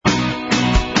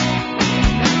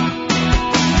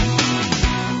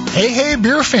Hey,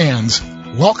 beer fans!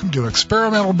 Welcome to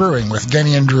Experimental Brewing with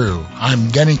Denny and Drew. I'm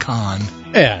Denny Kahn.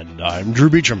 And I'm Drew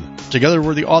Beecham. Together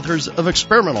we're the authors of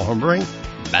Experimental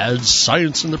Homebrewing, Mad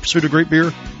Science in the Pursuit of Great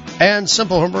Beer, and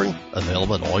Simple Homebrewing,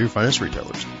 available at all your finest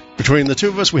retailers. Between the two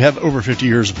of us, we have over 50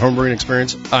 years of homebrewing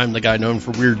experience. I'm the guy known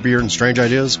for weird beer and strange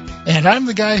ideas. And I'm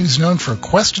the guy who's known for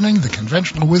questioning the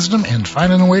conventional wisdom and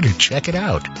finding a way to check it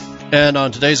out. And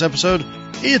on today's episode,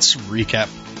 it's recap.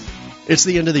 It's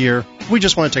the end of the year. We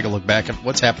just want to take a look back at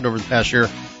what's happened over the past year,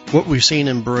 what we've seen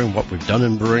in brewing, what we've done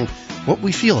in brewing, what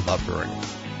we feel about brewing.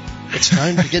 It's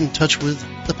time to get in touch with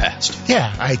the past.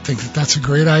 Yeah, I think that's a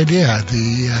great idea.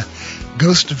 The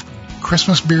ghost of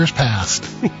Christmas beers past.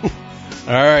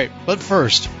 All right, but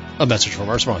first, a message from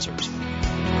our sponsors.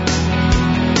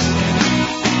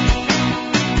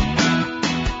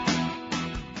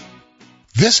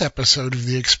 This episode of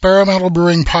the Experimental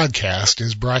Brewing Podcast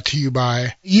is brought to you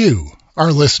by you,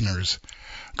 our listeners.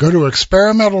 Go to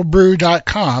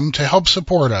experimentalbrew.com to help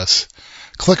support us.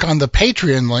 Click on the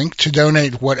Patreon link to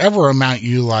donate whatever amount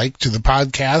you like to the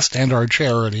podcast and our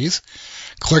charities.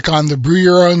 Click on the Brew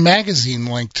Your Own magazine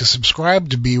link to subscribe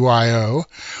to BYO,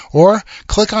 or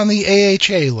click on the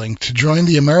AHA link to join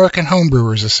the American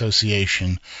Homebrewers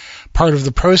Association. Part of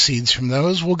the proceeds from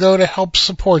those will go to help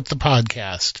support the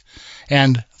podcast.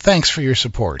 And thanks for your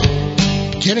support.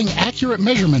 Getting accurate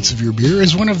measurements of your beer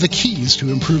is one of the keys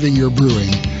to improving your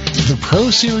brewing. The Pro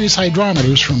Series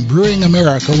hydrometers from Brewing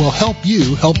America will help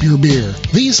you help your beer.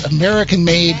 These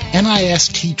American-made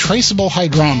NIST traceable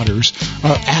hydrometers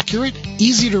are accurate,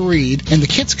 easy to read, and the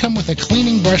kits come with a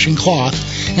cleaning brush and cloth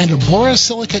and a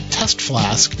borosilicate test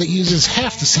flask that uses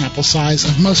half the sample size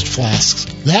of most flasks.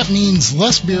 That means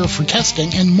less beer for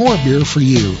testing and more beer for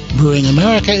you. Brewing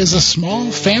America is a small,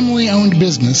 family-owned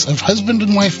business of husband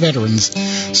and wife veterans,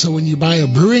 so when you buy a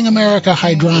Brewing America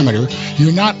hydrometer,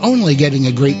 you're not only getting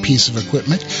a great piece of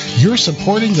equipment, you're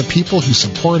supporting the people who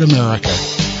support America.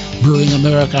 Brewing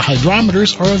America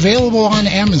hydrometers are available on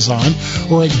Amazon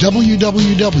or at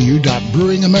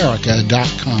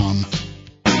www.brewingamerica.com.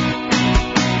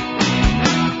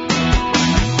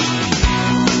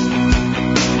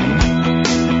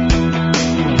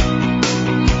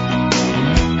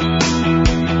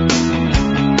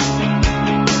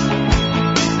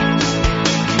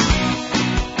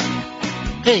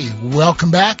 Hey, welcome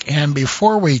back, and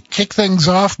before we kick things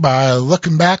off by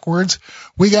looking backwards,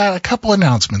 we got a couple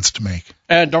announcements to make.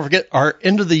 And don't forget, our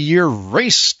end-of-the-year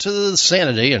race to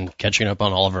sanity and catching up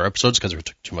on all of our episodes because we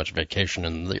took too much vacation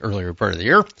in the earlier part of the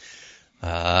year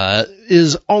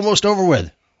is almost over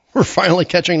with. We're finally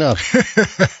catching up.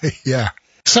 Yeah.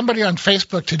 Somebody on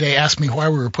Facebook today asked me why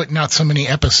we were putting out so many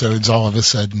episodes all of a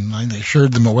sudden. I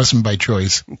assured them it wasn't by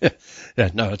choice. Yeah,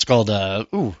 no, it's called,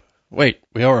 wait,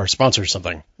 we owe our sponsors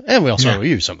something, and we also owe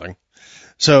you something.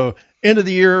 So, end of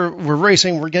the year, we're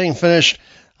racing, we're getting finished.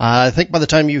 I think by the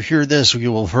time you hear this,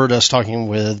 you will have heard us talking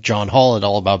with John Hall at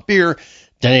All About Beer,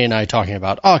 Denny and I talking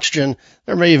about oxygen.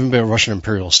 There may even be a Russian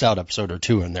Imperial Stout episode or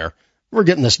two in there. We're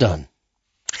getting this done.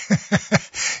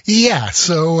 Yeah,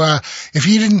 so if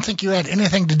you didn't think you had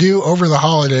anything to do over the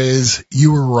holidays,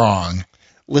 you were wrong.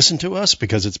 Listen to us,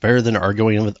 because it's better than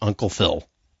arguing with Uncle Phil.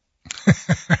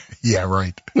 Yeah,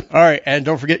 right. All right, and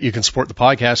don't forget, you can support the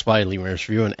podcast by leaving a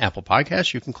review on Apple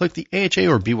Podcasts. You can click the AHA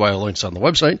or BYO links on the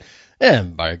website,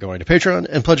 and by going to Patreon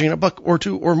and pledging $1 or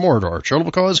 $2 or more to our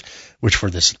charitable cause, which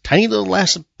for this tiny little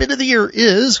last bit of the year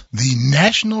is the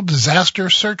National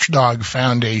Disaster Search Dog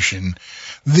Foundation.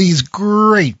 These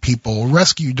great people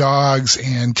rescue dogs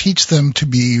and teach them to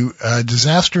be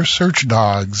disaster search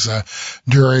dogs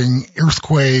during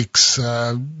earthquakes,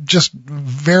 just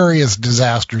various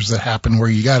disasters that happen where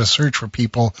you got to search for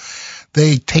people.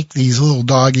 They take these little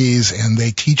doggies and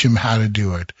they teach them how to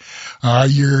do it.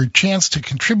 Your chance to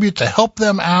contribute to help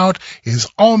them out is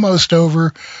almost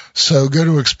over, so go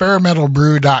to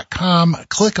experimentalbrew.com,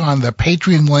 click on the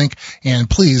Patreon link, and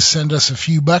please send us a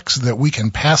few bucks that we can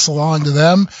pass along to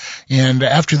them. And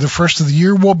after the first of the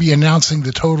year, we'll be announcing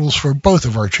the totals for both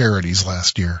of our charities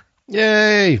last year.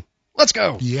 Yay! Let's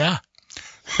go! Yeah.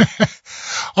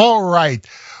 All right.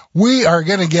 We are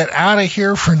going to get out of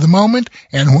here for the moment,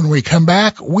 and when we come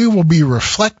back, we will be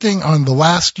reflecting on the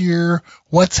last year,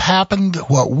 what's happened,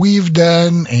 what we've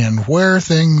done, and where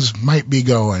things might be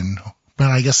going. But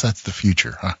I guess that's the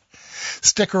future, huh?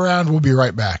 Stick around. We'll be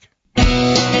right back.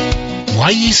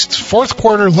 Wyeast's fourth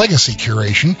quarter legacy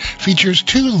curation features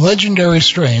 2 legendary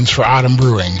strains for autumn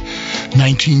brewing,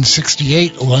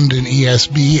 1968 London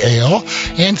ESB Ale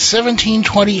and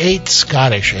 1728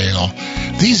 Scottish Ale.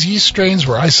 These yeast strains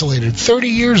were isolated 30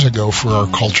 years ago for our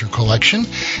culture collection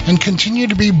and continue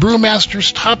to be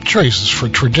brewmasters' top choices for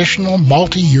traditional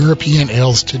malty European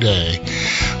ales today.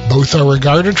 Both are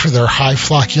regarded for their high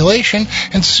flocculation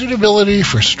and suitability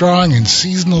for strong and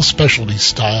seasonal specialty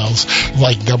styles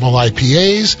like double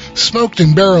IPAs, smoked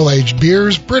and barrel-aged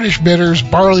beers, British bitters,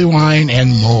 barley wine,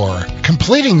 and more.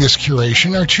 Completing this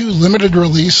curation are 2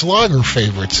 limited-release lager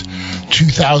favorites,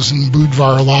 2000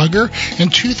 Budvar Lager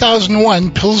and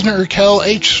 2001 Pilsner Urquell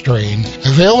H strain.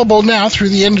 Available now through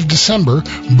the end of December,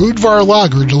 Budvar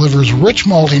Lager delivers rich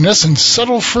maltiness and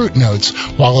subtle fruit notes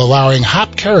while allowing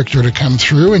hop character to come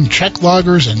through in Czech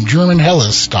lagers and German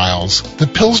Helles styles. The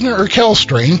Pilsner Urquell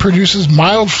strain produces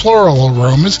mild floral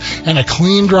aromas and a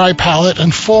clean, dry palate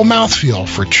and full mouthfeel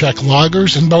for Czech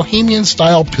lagers and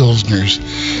Bohemian-style Pilsners.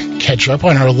 Catch up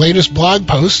on our latest blog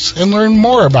posts and learn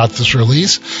more about this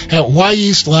release at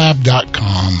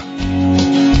wyeastlab.com.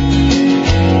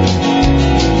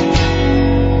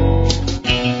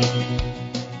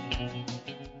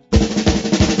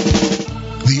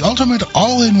 The ultimate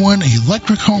all-in-one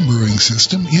electric homebrewing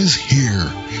system is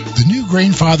here. The new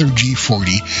Grainfather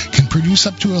G40 can produce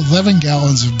up to 11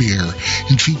 gallons of beer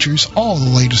and features all the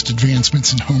latest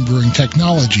advancements in homebrewing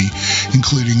technology,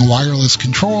 including wireless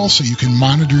control so you can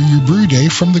monitor your brew day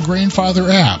from the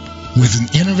Grainfather app. With an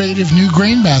innovative new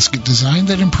grain basket design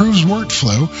that improves wort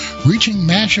flow, reaching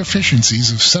mash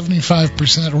efficiencies of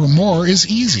 75% or more is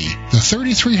easy. The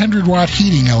 3,300-watt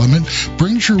heating element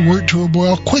brings your wort to a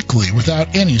boil quickly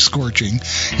without any scorching,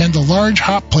 and the large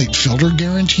hop plate filter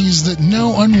guarantees that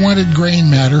no unwanted grain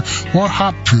matter or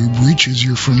hop tube reaches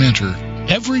your fermenter.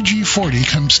 Every G40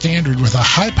 comes standard with a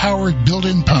high-powered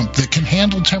built-in pump that can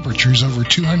handle temperatures over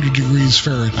 200 degrees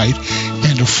Fahrenheit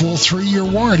and a full 3-year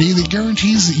warranty that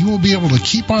guarantees that you will be able to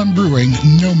keep on brewing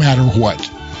no matter what.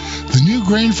 The new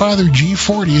Grainfather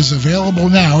G40 is available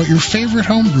now at your favorite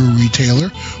homebrew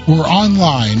retailer or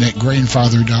online at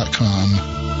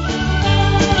grainfather.com.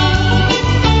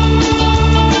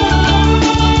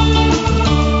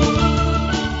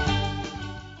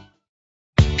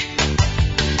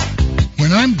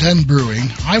 When I'm done brewing,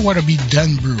 I want to be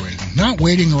done brewing, not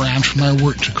waiting around for my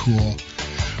wort to cool.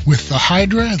 With the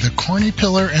Hydra, the Corny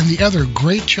Pillar, and the other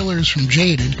great chillers from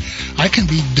Jaded, I can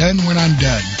be done when I'm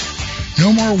done.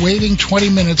 No more waiting 20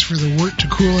 minutes for the wort to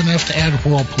cool enough to add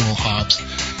whirlpool hops.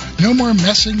 No more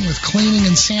messing with cleaning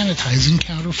and sanitizing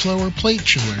counterflow or plate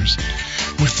chillers.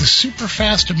 With the super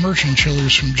fast immersion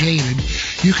chillers from Jaded,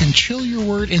 you can chill your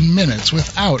wort in minutes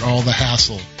without all the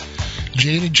hassle.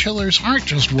 Jaded chillers aren't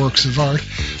just works of art,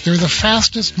 they're the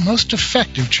fastest, most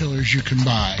effective chillers you can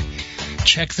buy.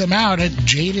 Check them out at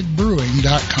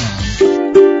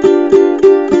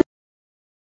jadedbrewing.com.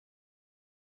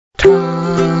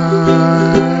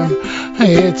 Time,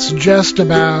 it's just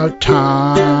about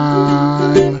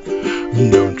time.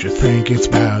 Don't you think it's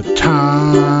about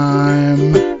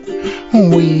time?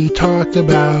 We talked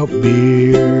about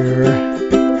beer,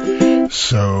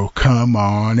 so come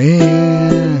on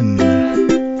in.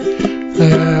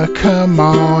 Come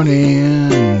on in.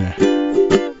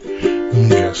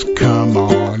 Just come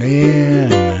on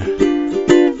in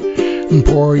and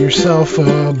pour yourself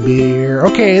a beer.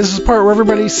 Okay, this is the part where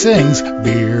everybody sings.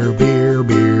 Beer, beer,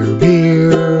 beer,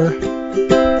 beer.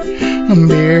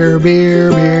 Beer,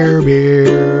 beer, beer,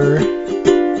 beer.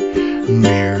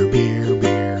 Beer, beer,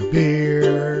 beer,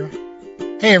 beer.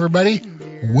 Hey, everybody.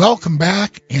 Welcome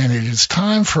back, and it is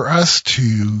time for us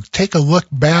to take a look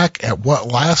back at what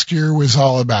last year was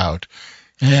all about.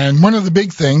 And one of the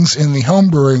big things in the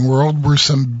homebrewing world were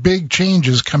some big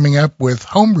changes coming up with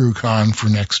HomebrewCon for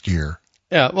next year.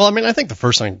 Yeah, well, I mean, I think the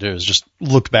first thing to do is just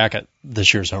look back at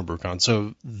this year's HomebrewCon.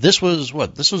 So this was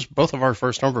what? This was both of our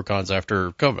first HomebrewCons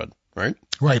after COVID, right?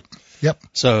 Right, yep.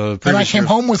 So and I came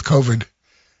home with COVID.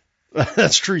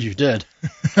 That's true, you did.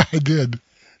 I did.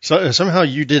 So somehow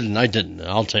you did and I didn't.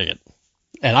 I'll take it.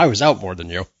 And I was out more than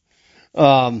you.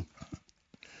 I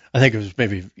think it was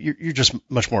maybe you're just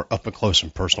much more up and close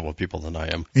and personal with people than I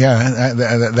am. Yeah,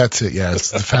 that's it. Yeah, it's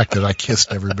the fact that I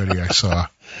kissed everybody I saw.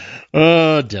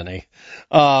 Denny.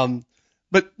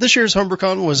 But this year's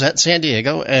HomebrewCon was at San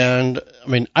Diego, and I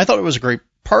mean, I thought it was a great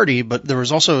party, but there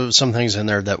was also some things in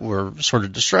there that were sort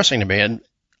of distressing to me, and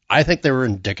I think they were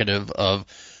indicative of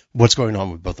what's going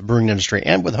on with both the brewing industry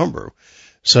and with homebrew.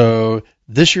 So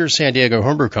this year's San Diego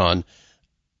HomebrewCon,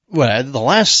 the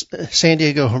last San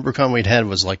Diego HomebrewCon we'd had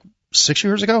was like 6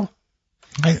 years ago.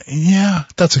 Yeah,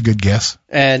 that's a good guess.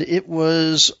 And it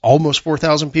was almost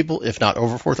 4,000 people, if not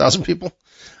over 4,000 people.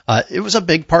 It was a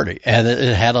big party, and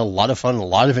it had a lot of fun, a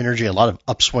lot of energy, a lot of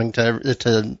upswing to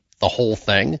the whole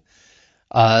thing.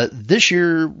 This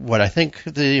year, I think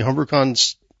the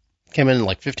HomebrewCons came in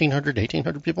like 1,500,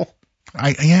 1,800 people.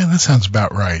 Yeah, that sounds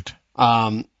about right.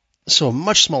 So a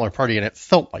much smaller party, and it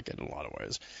felt like it in a lot of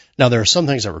ways. Now, there are some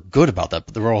things that were good about that,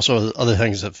 but there were also other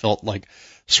things that felt like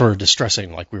sort of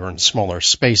distressing, like we were in smaller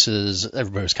spaces,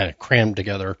 everybody was kind of crammed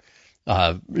together,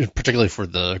 particularly for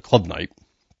the club night.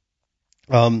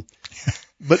 But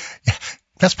yeah,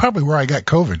 that's probably where I got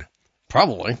COVID.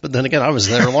 Probably, but then again, I was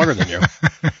there longer than you.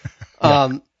 Yeah.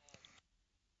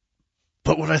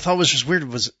 But what I thought was just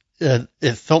weird was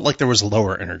it felt like there was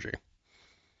lower energy.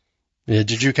 Yeah,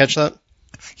 did you catch that?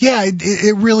 Yeah,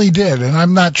 it really did, and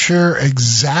I'm not sure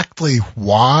exactly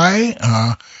why.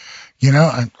 I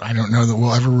don't know that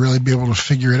we'll ever really be able to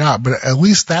figure it out, but at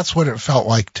least that's what it felt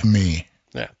like to me.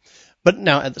 Yeah. But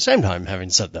now, at the same time, having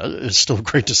said that, it was still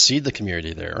great to see the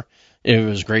community there. It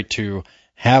was great to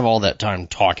have all that time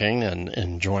talking and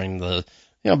enjoying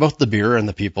both the beer and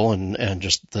the people and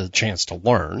just the chance to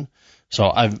learn.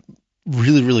 So I'm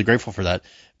really, really grateful for that.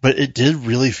 But it did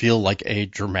really feel like a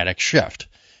dramatic shift.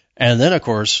 And then, of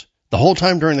course, the whole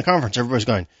time during the conference, everybody's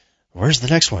going, where's the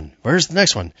next one? Where's the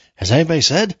next one? Has anybody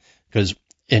said? Because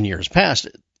in years past,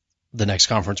 the next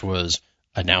conference was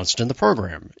announced in the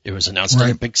program. It was announced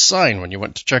on a big sign when you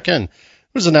went to check in. It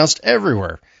was announced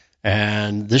everywhere.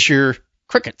 And this year,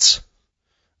 crickets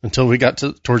until we got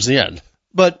towards the end.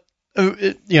 But,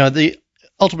 the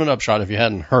ultimate upshot, if you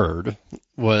hadn't heard,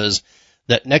 was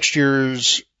that next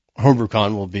year's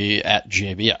HomebrewCon will be at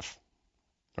GABF.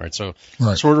 All right, so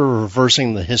sort of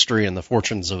reversing the history and the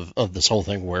fortunes of this whole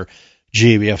thing where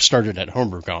GABF started at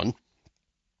HomebrewCon,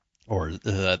 or at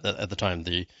the time,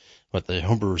 the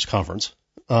Homebrewers Conference.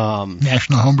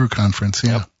 National Homebrew Conference,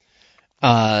 yeah.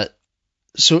 Yep.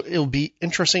 So it'll be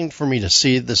interesting for me to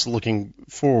see this looking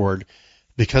forward,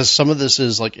 because some of this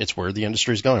is like, it's where the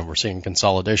industry is going. We're seeing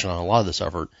consolidation on a lot of this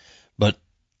effort, but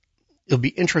it'll be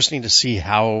interesting to see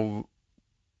how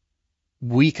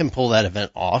we can pull that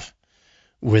event off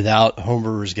without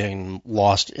homebrewers getting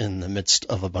lost in the midst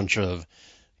of a bunch of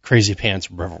crazy pants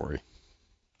revelry.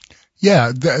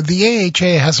 Yeah, the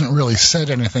AHA hasn't really said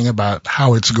anything about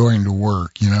how it's going to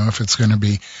work, if it's going to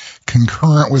be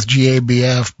concurrent with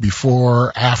GABF,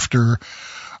 before, after,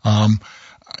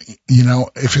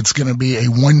 if it's going to be a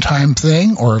one-time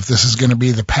thing or if this is going to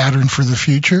be the pattern for the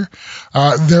future.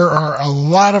 There are a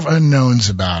lot of unknowns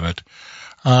about it.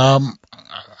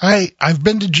 I've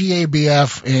been to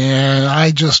GABF and I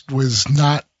just was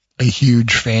not a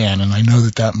huge fan, and I know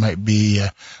that might be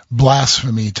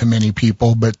blasphemy to many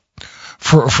people, but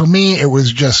for me it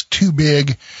was just too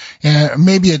big, and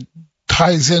maybe it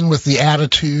ties in with the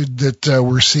attitude that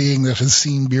we're seeing that has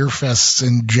seen beer fests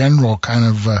in general kind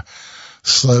of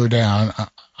slow down.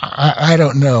 I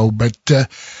don't know, but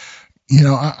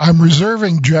I'm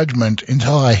reserving judgment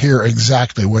until I hear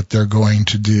exactly what they're going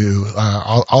to do.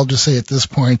 I'll just say at this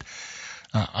point,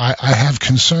 I have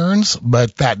concerns,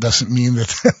 but that doesn't mean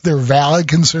that they're valid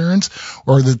concerns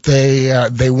or that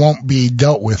they won't be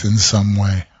dealt with in some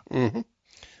way. Mm-hmm.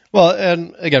 Well,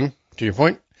 and again, to your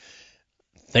point,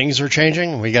 things are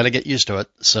changing. We got to get used to it.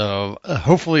 So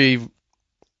hopefully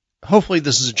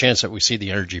this is a chance that we see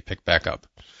the energy pick back up.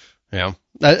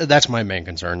 That's my main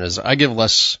concern. Is I give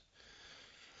less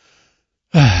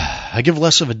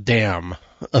of a damn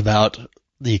about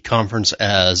the conference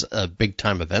as a big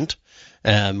time event,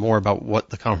 and more about what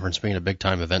the conference being a big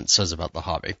time event says about the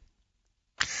hobby.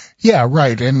 Yeah,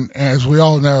 right. And as we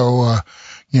all know,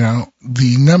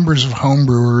 the numbers of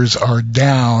homebrewers are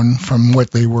down from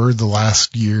what they were the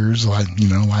last years,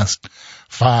 last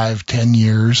 5-10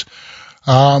 years.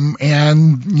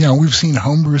 We've seen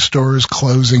homebrew stores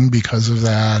closing because of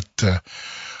that,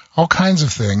 all kinds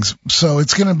of things. So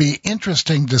it's going to be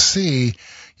interesting to see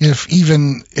if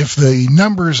the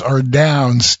numbers are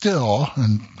down still,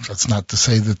 and that's not to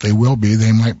say that they will be,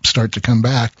 they might start to come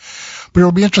back, but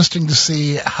it'll be interesting to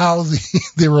see how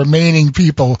the remaining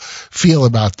people feel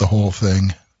about the whole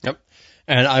thing. Yep.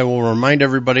 And I will remind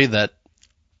everybody that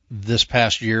this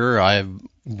past year I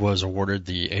was awarded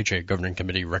the AHA Governing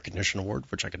Committee Recognition Award,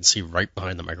 which I can see right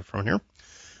behind the microphone here.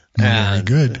 Very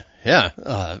good. Yeah,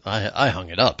 I hung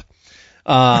it up.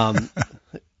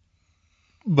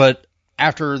 But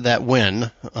after that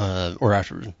win, or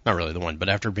after, not really the win, but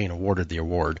after being awarded the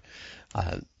award,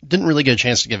 didn't really get a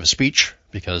chance to give a speech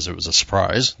because it was a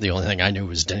surprise. The only thing I knew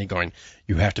was Denny going,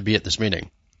 "You have to be at this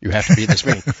meeting. You have to be at this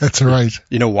meeting." That's right.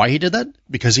 You know why he did that?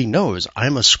 Because he knows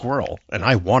I'm a squirrel and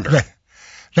I wander.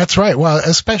 That's right. Well,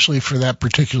 especially for that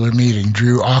particular meeting,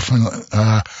 Drew often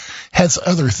has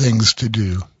other things to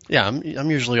do. Yeah,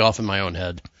 I'm usually off in my own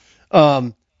head.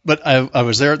 But I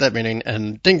was there at that meeting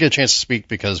and didn't get a chance to speak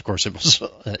because, of course, it was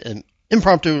an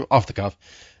impromptu, off the cuff.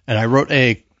 And I wrote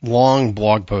a long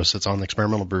blog post that's on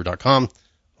experimentalbrew.com.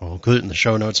 I'll include it in the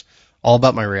show notes, all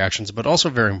about my reactions, but also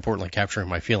very importantly, capturing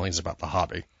my feelings about the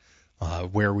hobby,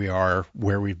 where we are,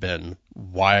 where we've been,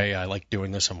 why I like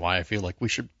doing this, and why I feel like we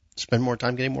should spend more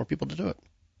time getting more people to do it.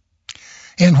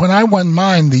 And when I won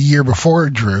mine the year before,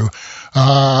 Drew,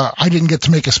 I didn't get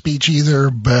to make a speech either,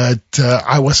 but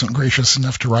I wasn't gracious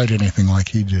enough to write anything like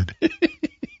he did.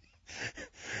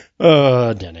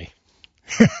 Denny.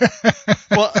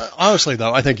 Well, honestly,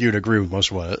 though, I think you'd agree with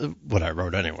most of what I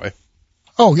wrote anyway.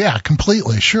 Oh, yeah,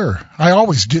 completely, sure. I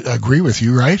always do agree with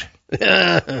you, right?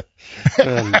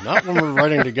 Not when we're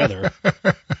writing together.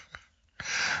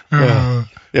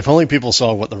 If only people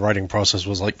saw what the writing process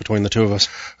was like between the two of us.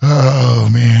 Oh,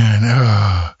 man.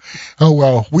 Oh,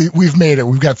 well, we've made it.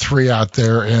 We've got 3 out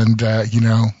there, and,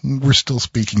 we're still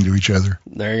speaking to each other.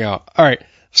 There you go. All right.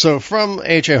 So from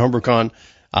AHA HomebrewCon,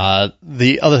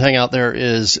 the other thing out there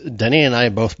is Denny and I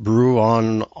both brew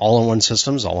on all-in-one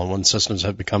systems. All-in-one systems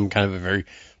have become kind of a very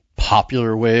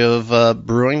popular way of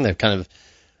brewing. They've kind of,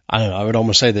 I don't know, I would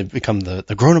almost say they've become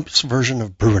the grown-ups version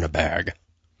of brew in a bag.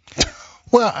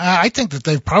 Well, I think that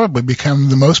they've probably become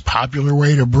the most popular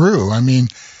way to brew. I mean,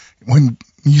 when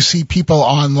you see people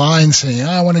online saying,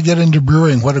 I want to get into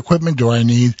brewing, what equipment do I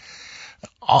need?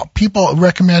 People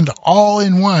recommend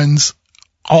all-in-ones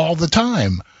all the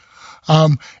time.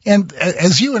 And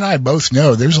as you and I both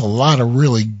know, there's a lot of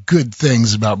really good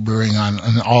things about brewing on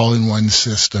an all-in-one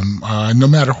system. No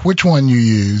matter which one you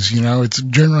use, it's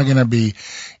generally going to be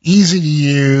easy to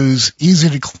use, easy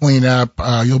to clean up.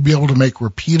 You'll be able to make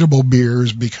repeatable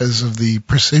beers because of the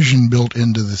precision built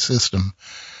into the system.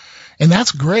 And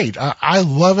that's great. I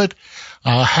love it.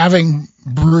 Having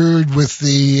brewed with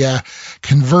the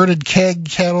converted keg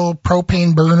kettle,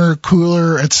 propane burner,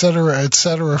 cooler, et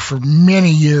cetera, for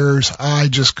many years, I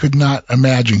just could not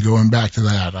imagine going back to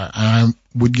that. I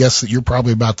would guess that you're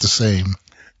probably about the same.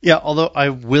 Yeah, although I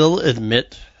will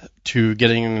admit to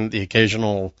getting the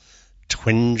occasional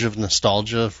twinge of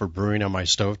nostalgia for brewing on my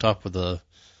stovetop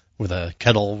with a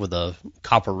kettle with a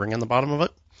copper ring on the bottom of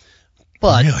it.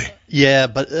 But really? Yeah,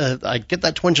 but I get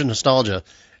that twinge of nostalgia.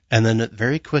 And then it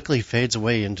very quickly fades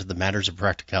away into the matters of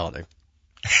practicality.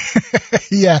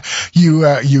 Yeah,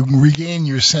 you regain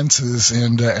your senses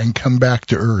and come back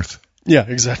to earth. Yeah,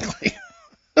 exactly.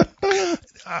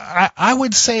 I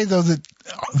would say, though, that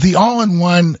the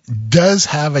all-in-one does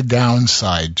have a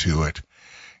downside to it.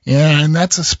 And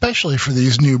that's especially for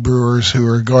these new brewers who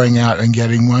are going out and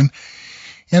getting one.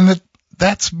 And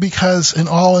that's because an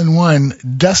all-in-one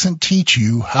doesn't teach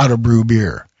you how to brew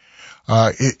beer.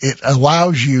 It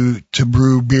allows you to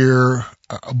brew beer,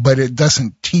 but it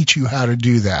doesn't teach you how to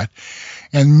do that.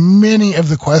 And many of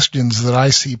the questions that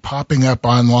I see popping up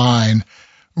online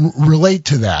relate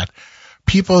to that.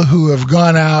 People who have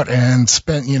gone out and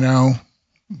spent, $300,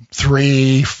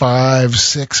 $500,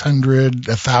 $600,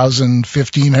 $1,000,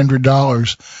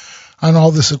 $1,500 on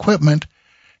all this equipment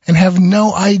and have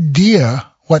no idea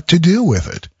what to do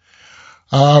with it.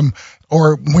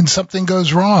 Or when something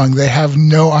goes wrong, they have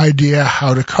no idea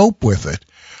how to cope with it.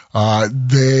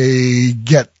 They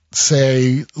get,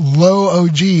 say, low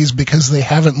OGs because they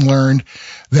haven't learned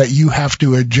that you have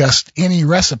to adjust any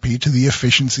recipe to the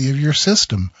efficiency of your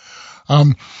system.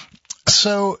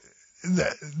 So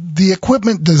the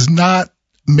equipment does not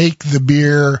make the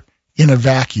beer in a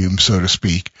vacuum, so to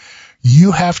speak.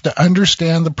 You have to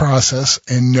understand the process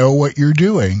and know what you're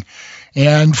doing.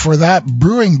 And for that,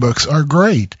 brewing books are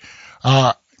great.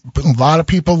 A lot of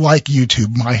people like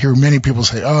YouTube. I hear many people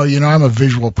say, I'm a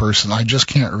visual person. I just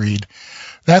can't read.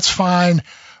 That's fine.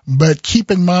 But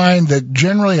keep in mind that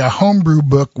generally a homebrew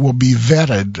book will be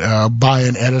vetted by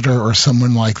an editor or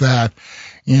someone like that.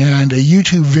 And a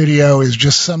YouTube video is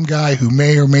just some guy who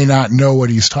may or may not know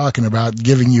what he's talking about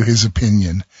giving you his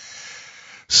opinion.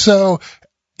 So,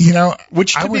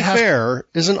 which, to be fair,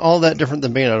 isn't all that different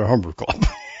than being at a homebrew club.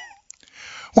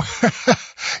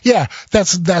 Yeah,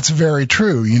 that's very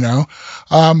true,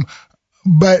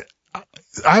 but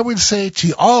I would say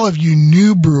to all of you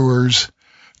new brewers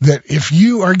that if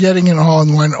you are getting an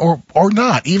all-in-one or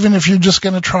not, even if you're just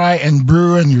going to try and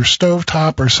brew in your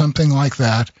stovetop or something like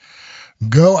that,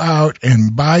 go out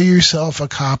and buy yourself a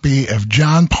copy of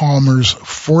John Palmer's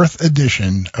 4th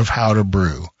edition of How to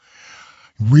Brew.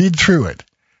 Read through it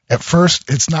At first,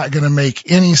 it's not going to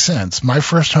make any sense. My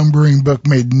first home brewing book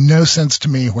made no sense to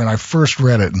me when I first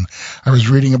read it. And I was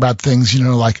reading about things,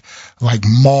 like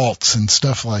malts and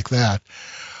stuff like that.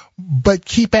 But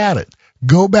keep at it.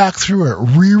 Go back through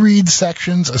it. Reread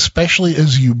sections, especially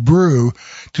as you brew,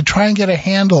 to try and get a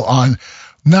handle on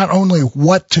not only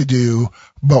what to do,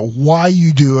 but why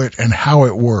you do it and how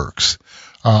it works.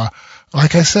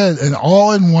 Like I said, an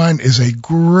all-in-one is a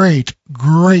great,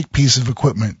 great piece of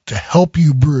equipment to help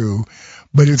you brew,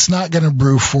 but it's not going to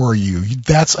brew for you.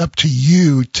 That's up to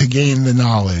you to gain the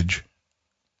knowledge.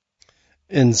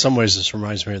 In some ways, this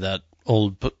reminds me of that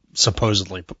old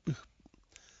supposedly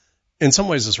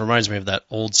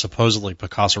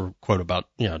Picasso quote about,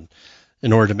 in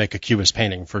order to make a cubist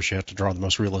painting, first you have to draw the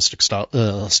most realistic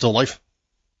still life.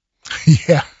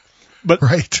 Yeah,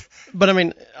 right. But I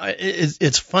mean,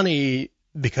 it's funny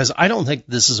because I don't think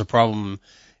this is a problem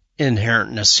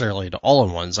inherent necessarily to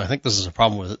all-in-ones. I think this is a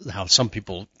problem with how some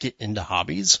people get into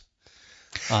hobbies.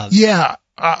 Yeah,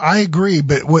 I agree.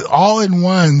 But with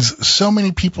all-in-ones, so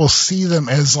many people see them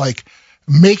as like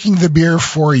making the beer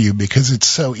for you because it's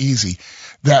so easy.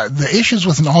 The issues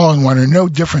with an all-in-one are no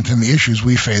different than the issues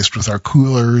we faced with our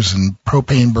coolers and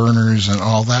propane burners and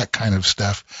all that kind of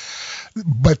stuff.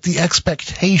 But the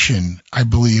expectation, I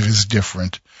believe, is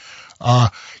different.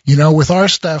 With our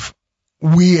stuff,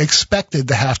 we expected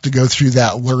to have to go through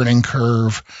that learning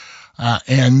curve,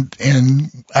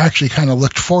 and actually kind of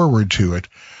looked forward to it.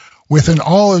 With an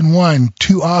all-in-one,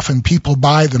 too often people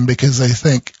buy them because they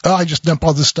think, I just dump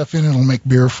all this stuff in and it'll make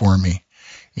beer for me.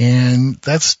 And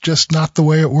that's just not the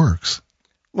way it works.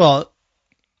 Well,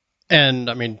 and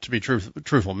I mean, to be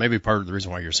truthful, maybe part of the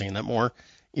reason why you're seeing that more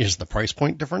is the price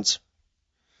point difference.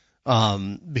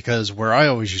 Because where I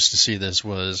always used to see this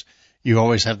was you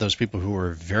always have those people who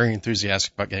were very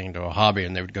enthusiastic about getting into a hobby,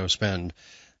 and they would go spend,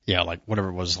 like whatever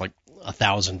it was, like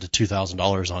 $1,000 to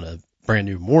 $2,000 on a brand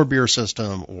new more beer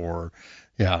system, or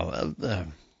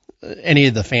any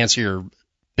of the fancier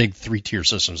big 3-tier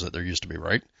systems that there used to be,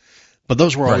 right? But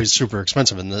those were always super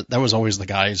expensive, and that was always the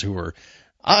guys who were,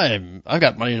 I've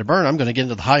got money to burn, I'm going to get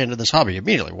into the high end of this hobby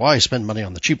immediately. Why spend money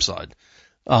on the cheap side?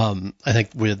 I think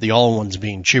with the all-in-ones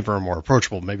being cheaper and more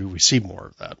approachable, maybe we see more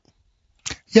of that.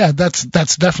 Yeah, that's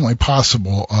definitely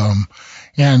possible.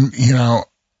 And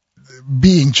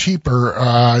being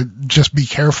cheaper, just be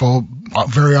careful.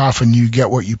 Very often you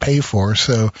get what you pay for.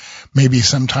 So maybe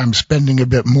sometimes spending a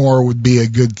bit more would be a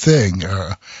good thing,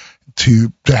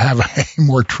 to have a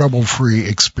more trouble-free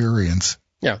experience.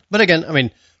 Yeah. But again, I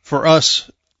mean, for us,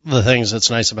 the things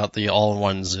that's nice about the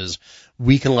all-in-ones is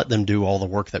we can let them do all the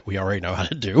work that we already know how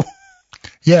to do.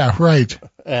 Yeah, right.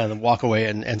 And walk away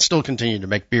and still continue to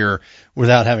make beer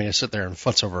without having to sit there and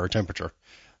futz over our temperature.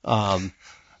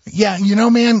 Yeah,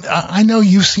 man, I know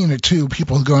you've seen it too.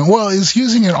 People going, well, is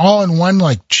using an all-in-one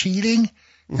like cheating?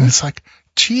 Mm-hmm. And it's like,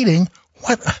 cheating?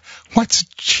 What's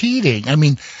cheating? I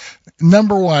mean,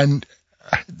 number one,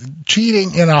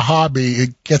 cheating in a hobby,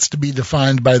 it gets to be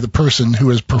defined by the person who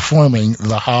is performing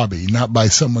the hobby, not by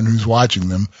someone who's watching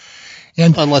them.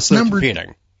 And unless they're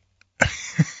competing.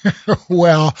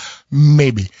 Well,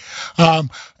 maybe. And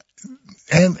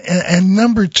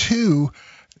number two,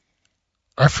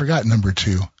 I forgot number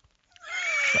two.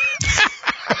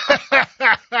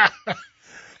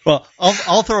 Well,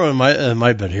 I'll throw in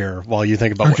my bit here while you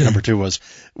think about what number two was,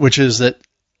 which is that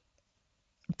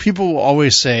people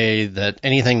always say that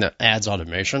anything that adds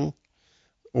automation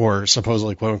or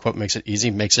supposedly quote unquote makes it easy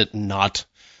makes it not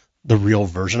the real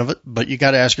version of it. But you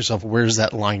got to ask yourself, where does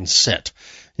that line sit?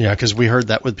 Because we heard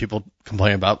that with people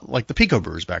complaining about like the Pico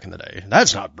brewers back in the day.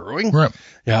 That's not brewing. Right.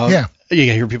 Yeah.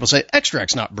 You hear people say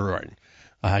extract's not brewing.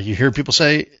 You hear people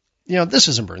say, this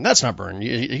isn't brewing. That's not brewing.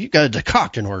 You got to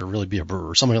decoct in order to really be a brewer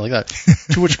or something like that.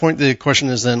 To which point the question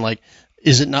is then like,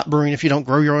 is it not brewing if you don't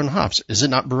grow your own hops? Is it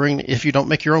not brewing if you don't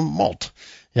make your own malt?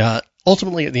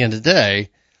 Ultimately, at the end of the day,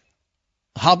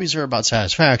 hobbies are about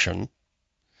satisfaction.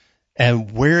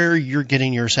 And where you're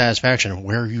getting your satisfaction and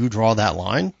where you draw that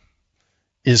line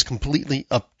is completely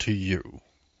up to you.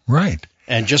 Right.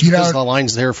 And just because the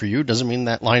line's there for you doesn't mean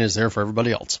that line is there for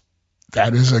everybody else.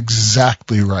 That is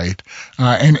exactly right.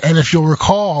 And if you'll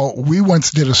recall, we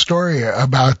once did a story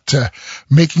about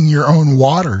making your own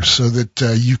water so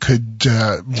that you could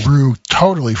brew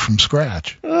totally from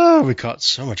scratch. Oh, we caught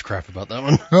so much crap about that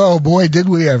one. Oh, boy, did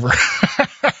we ever.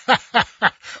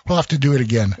 We'll have to do it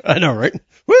again. I know, right?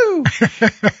 Woo!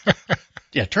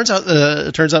 Yeah, turns out,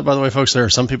 by the way, folks, there are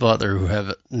some people out there who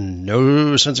have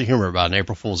no sense of humor about an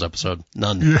April Fool's episode.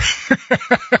 None.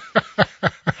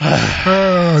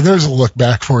 Oh, there's a look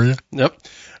back for you. Yep.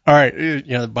 All right.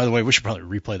 By the way, we should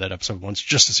probably replay that episode once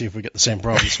just to see if we get the same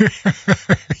problems.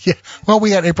 Yeah. Well, we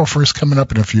got April 1st coming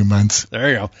up in a few months. There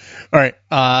you go. All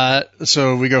right.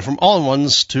 So we go from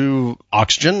all-in-ones to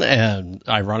oxygen, and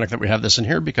ironic that we have this in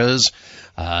here because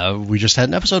we just had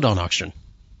an episode on oxygen.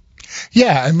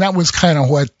 Yeah, and that was kind of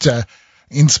what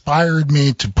inspired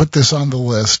me to put this on the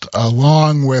list,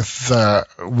 along with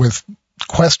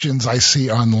questions I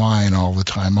see online all the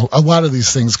time. A lot of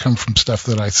these things come from stuff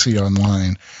that I see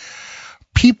online.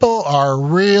 People are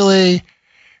really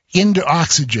into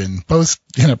oxygen, both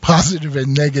in a positive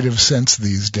and negative sense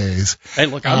these days. Hey,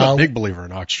 look, I'm a big believer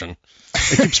in oxygen.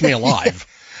 It keeps me alive.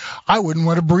 I wouldn't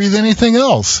want to breathe anything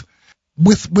else.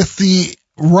 With the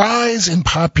rise in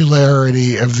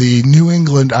popularity of the New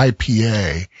England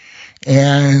IPA,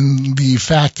 and the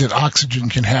fact that oxygen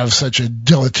can have such a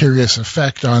deleterious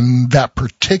effect on that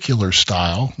particular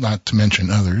style, not to mention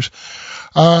others,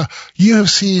 you have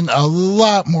seen a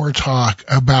lot more talk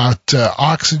about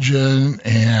oxygen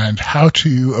and how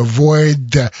to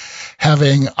avoid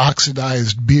having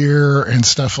oxidized beer and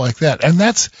stuff like that. And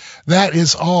that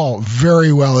is all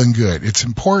very well and good. It's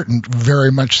important,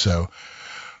 very much so.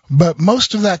 But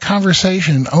most of that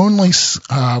conversation only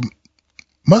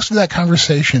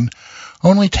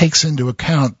takes into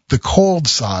account the cold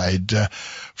side,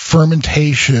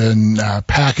 fermentation,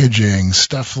 packaging,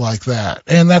 stuff like that.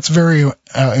 And that's very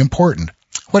important.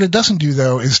 What it doesn't do,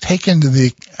 though, is take into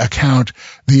the account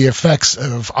the effects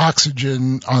of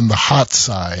oxygen on the hot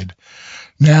side.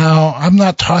 Now, I'm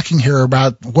not talking here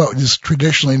about what is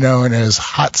traditionally known as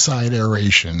hot side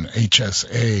aeration,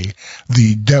 HSA,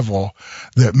 the devil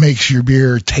that makes your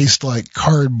beer taste like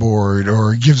cardboard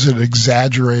or gives it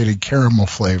exaggerated caramel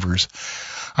flavors.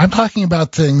 I'm talking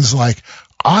about things like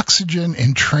oxygen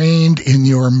entrained in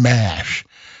your mash.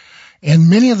 And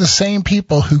many of the same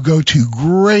people who go to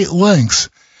great lengths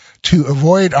to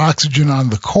avoid oxygen on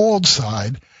the cold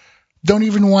side don't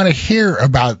even want to hear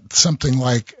about something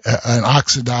like an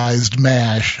oxidized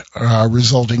mash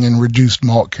resulting in reduced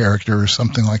malt character or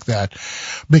something like that,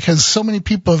 because so many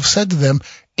people have said to them,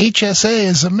 HSA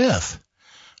is a myth.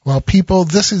 Well, people,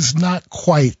 this is not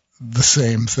quite the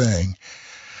same thing.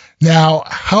 Now,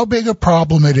 how big a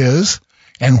problem it is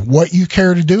and what you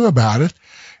care to do about it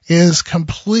is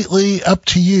completely up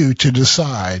to you to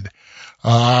decide.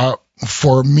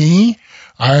 For me,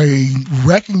 I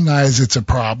recognize it's a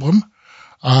problem.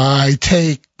 I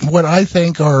take what I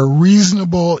think are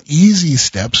reasonable, easy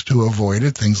steps to avoid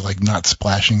it, things like not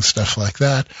splashing, stuff like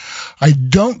that. I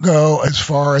don't go as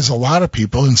far as a lot of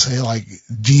people and say like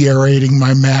de-aerating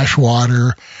my mash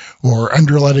water or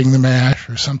underletting the mash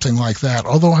or something like that,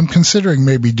 although I'm considering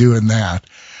maybe doing that.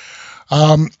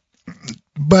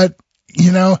 But,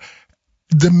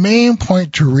 the main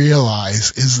point to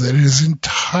realize is that it is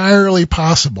entirely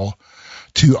possible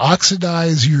to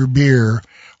oxidize your beer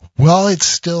while it's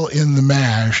still in the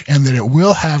mash, and that it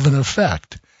will have an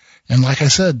effect. And like I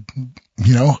said,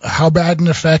 how bad an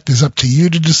effect is up to you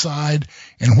to decide,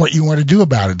 and what you want to do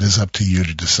about it is up to you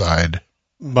to decide.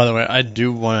 By the way, I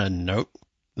do want to note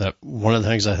that one of the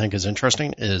things I think is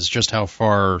interesting is just how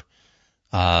far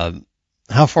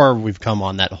we've come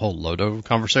on that whole Lodo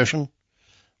conversation.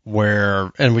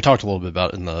 And we talked a little bit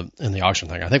about it in the auction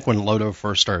thing. I think when Lodo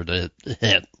first started to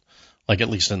hit, like at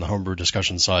least in the homebrew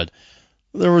discussion side,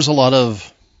 there was a lot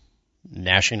of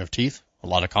gnashing of teeth, a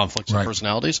lot of conflicts of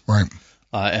personalities, right?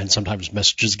 And sometimes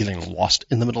messages getting lost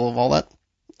in the middle of all that.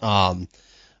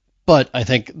 But I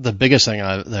think the biggest thing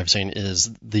that I've seen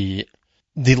is the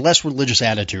less religious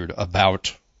attitude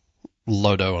about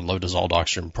Lodo and low dissolved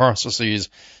oxygen processes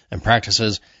and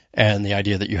practices, and the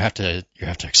idea that you have to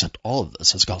accept all of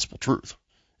this as gospel truth.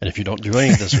 And if you don't do any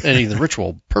of the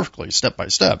ritual perfectly, step by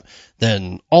step,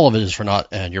 then all of it is for naught,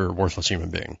 and you're a worthless human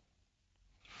being.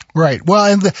 Right. Well,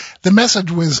 and the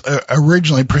message was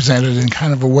originally presented in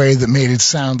kind of a way that made it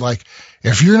sound like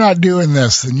if you're not doing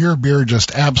this, then your beer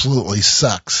just absolutely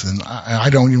sucks, and I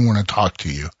don't even want to talk to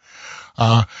you.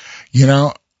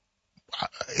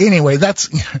 Anyway,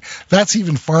 that's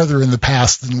even farther in the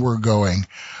past than we're going.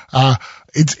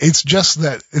 It's just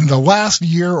that in the last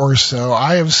year or so,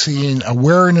 I have seen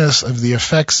awareness of the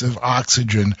effects of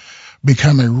oxygen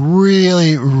become a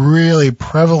really, really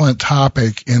prevalent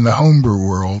topic in the homebrew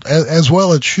world, as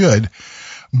well it should.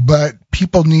 But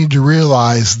people need to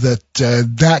realize that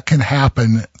that can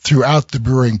happen throughout the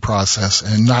brewing process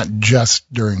and not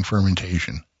just during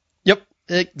fermentation. Yep,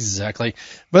 exactly.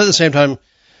 But at the same time,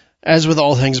 as with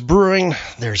all things brewing,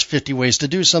 there's 50 ways to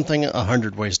do something,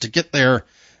 100 ways to get there,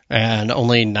 and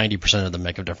only 90% of them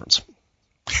make a difference.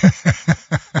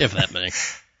 If that many.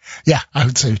 Yeah, I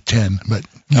would say 10, but,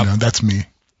 that's me.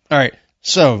 All right.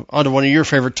 So, on to one of your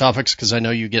favorite topics, because I know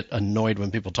you get annoyed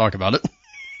when people talk about it.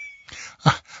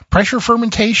 Pressure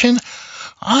fermentation?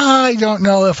 I don't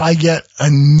know if I get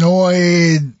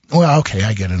annoyed. Well, okay,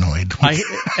 I get annoyed.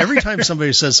 Every time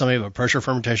somebody says something about pressure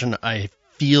fermentation, I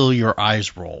feel your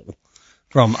eyes roll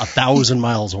from 1,000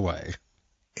 miles away.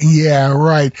 Yeah,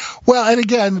 right. Well, and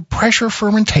again, pressure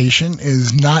fermentation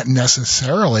is not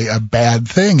necessarily a bad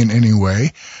thing in any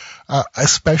way,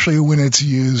 especially when it's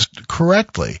used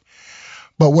correctly.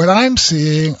 But what I'm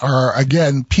seeing are,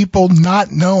 again, people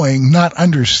not knowing, not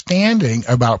understanding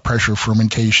about pressure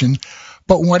fermentation,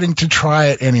 but wanting to try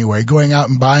it anyway, going out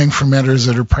and buying fermenters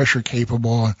that are pressure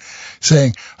capable and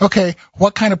saying, okay,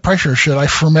 what kind of pressure should I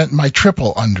ferment my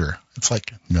triple under? It's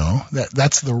like, no,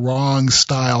 that's the wrong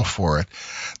style for it.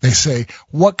 They say,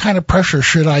 what kind of pressure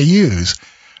should I use?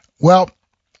 Well,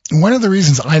 one of the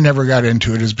reasons I never got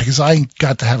into it is because I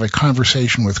got to have a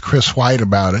conversation with Chris White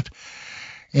about it.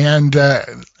 And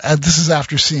this is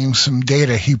after seeing some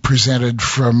data he presented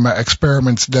from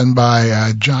experiments done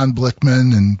by John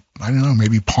Blickman, and I don't know,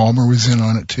 maybe Palmer was in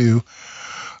on it too.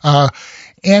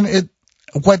 And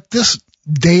what this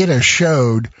data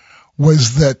showed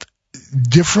was that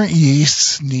different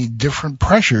yeasts need different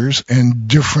pressures and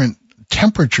different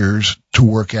temperatures to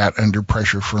work at under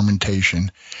pressure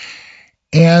fermentation.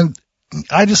 And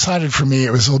I decided for me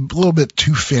it was a little bit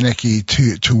too finicky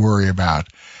to worry about.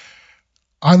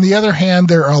 On the other hand,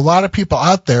 there are a lot of people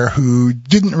out there who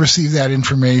didn't receive that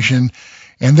information,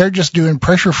 and they're just doing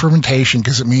pressure fermentation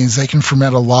because it means they can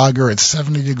ferment a lager at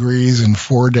 70 degrees in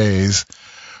 4 days.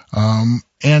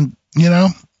 And,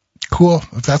 cool.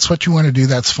 If that's what you want to do,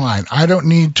 that's fine. I don't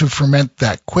need to ferment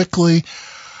that quickly.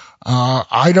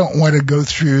 I don't want to go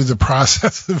through the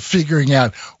process of figuring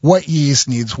out what yeast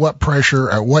needs what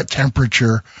pressure at what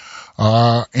temperature.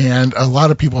 And a lot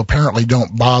of people apparently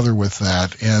don't bother with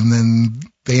that. And then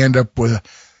they end up with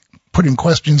putting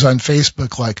questions on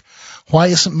Facebook like, why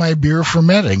isn't my beer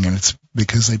fermenting? And it's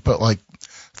because they put like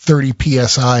 30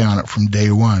 PSI on it from day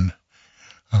one.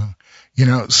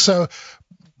 So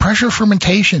pressure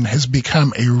fermentation has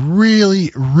become a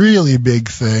really, really big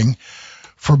thing,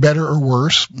 for better or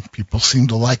worse. People seem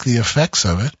to like the effects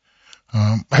of it.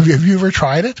 Have you ever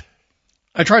tried it?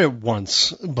 I tried it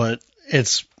once, but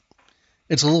it's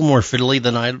a little more fiddly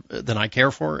than I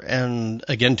care for. And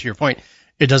again, to your point,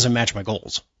 it doesn't match my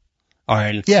goals. All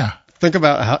right. Yeah. Think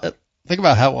about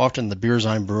how often the beers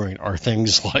I'm brewing are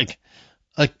things like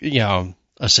a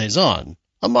saison,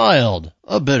 a mild,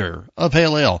 a bitter, a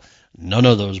pale ale. None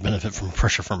of those benefit from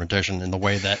pressure fermentation in the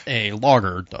way that a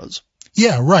lager does.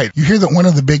 Yeah, right. You hear that one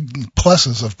of the big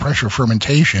pluses of pressure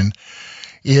fermentation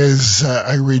is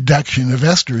a reduction of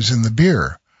esters in the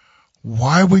beer.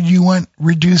 Why would you want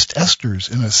reduced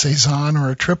esters in a saison or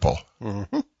a triple?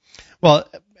 Mm-hmm. Well,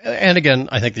 and again,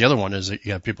 I think the other one is that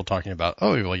you have people talking about,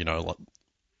 it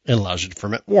allows you to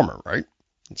ferment warmer, right?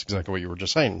 That's exactly what you were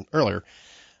just saying earlier.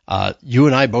 You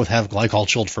and I both have glycol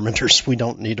chilled fermenters. We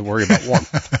don't need to worry about warm.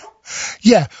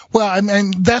 Yeah. Well, I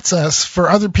mean, that's us. For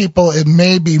other people, it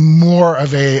may be more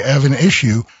of an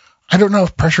issue. I don't know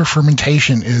if pressure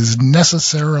fermentation is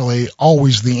necessarily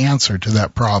always the answer to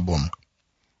that problem.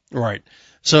 Right.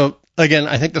 So again,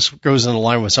 I think this goes in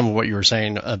line with some of what you were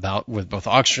saying about with both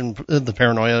oxygen, the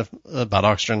paranoia about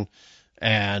oxygen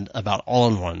and about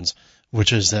all-in-ones,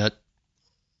 which is that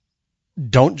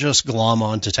don't just glom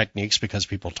onto techniques because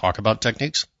people talk about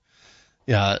techniques.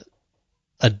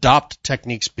 Adopt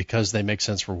techniques because they make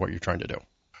sense for what you're trying to do.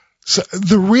 So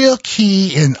the real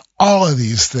key in all of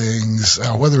these things,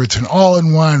 whether it's an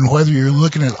all-in-one, whether you're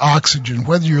looking at oxygen,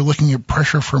 whether you're looking at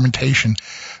pressure fermentation,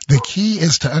 the key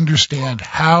is to understand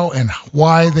how and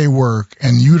why they work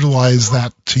and utilize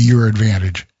that to your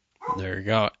advantage. There you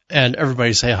go. And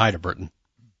everybody say hi to Britain.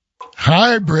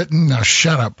 Hi, Britain. Now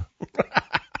shut up.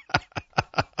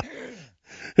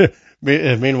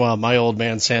 Meanwhile, my old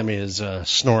man Sammy is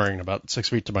snoring about 6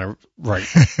 feet to my right.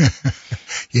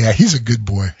 Yeah, he's a good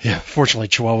boy. Yeah, fortunately,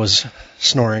 Chihuahua's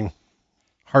snoring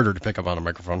harder to pick up on a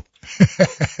microphone.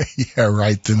 Yeah,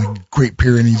 right. Than a Great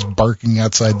Pyrenees barking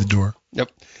outside the door. Yep.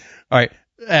 All right.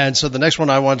 And so the next one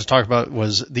I wanted to talk about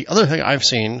was the other thing I've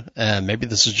seen, and maybe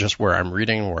this is just where I'm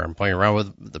reading, where I'm playing around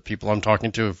with the people I'm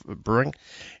talking to of brewing,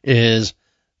 is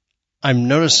I'm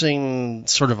noticing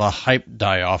sort of a hype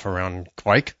die off around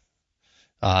Quake.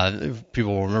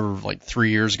 People remember like 4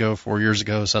 years ago,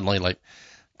 suddenly like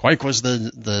Quake was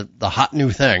the hot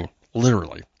new thing,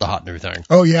 literally the hot new thing.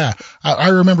 Oh yeah. I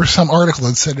remember some article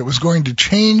that said it was going to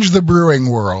change the brewing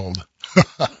world.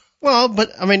 Well,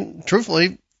 but I mean,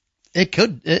 truthfully, it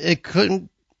couldn't.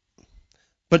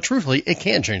 But truthfully, it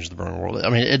can change the brewing world. I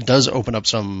mean, it does open up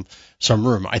some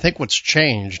room. I think what's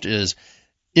changed is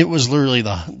it was literally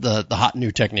the hot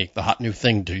new technique, the hot new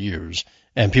thing to use,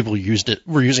 and people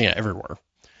were using it everywhere.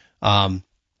 I'm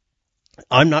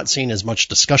not seeing as much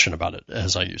discussion about it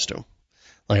as I used to.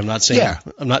 Like I'm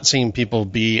not seeing people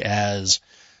be as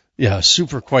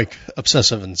super Quake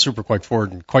obsessive and super Quake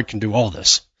forward and Quake can do all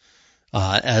this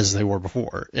as they were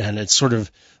before. And it's sort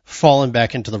of fallen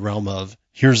back into the realm of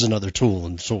here's another tool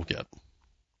in the toolkit.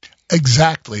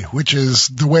 Exactly, which is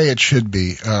the way it should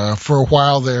be. For a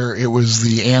while there, it was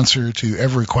the answer to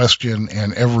every question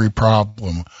and every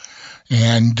problem.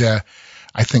 And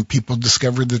I think people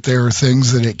discovered that there are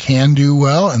things that it can do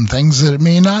well and things that it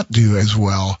may not do as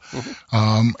well.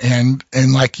 Mm-hmm.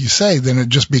 And like you say, then it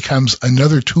just becomes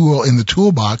another tool in the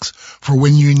toolbox for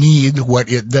when you need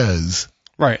what it does.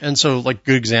 Right. And so, like,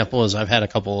 good example is I've had a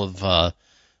couple of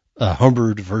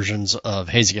homebrewed versions of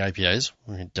hazy IPAs,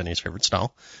 Denny's favorite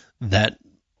style, that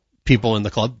people in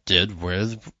the club did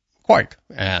with Quake.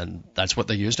 And that's what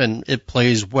they used. And it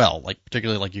plays well, like,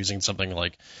 particularly like using something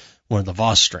like one of the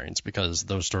Voss strains, because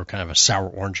those are kind of a sour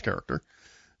orange character.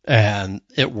 And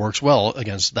it works well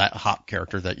against that hop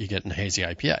character that you get in hazy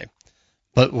IPA.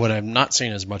 But what I'm not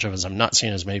seeing as much of is I'm not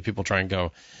seeing as many people try and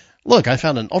go, look, I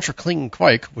found an ultra clean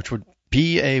Quake, which would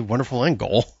be a wonderful end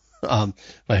goal. But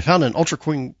I found an ultra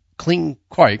clean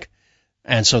Quake,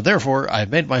 and so therefore I've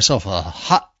made myself a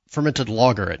hot fermented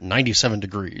lager at 97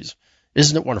 degrees.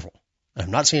 Isn't it wonderful?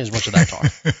 I'm not seeing as much of that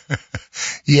talk.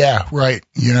 Yeah, right.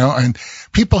 And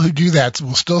people who do that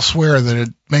will still swear that it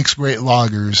makes great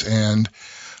lagers, and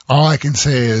all I can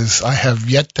say is I have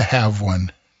yet to have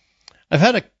one. I've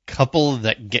had a couple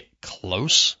that get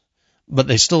close, but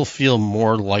they still feel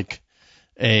more like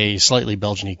a slightly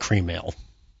Belgian-y cream ale.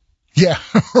 Yeah,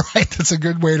 right. That's a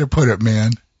good way to put it,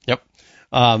 man. Yep.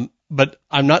 But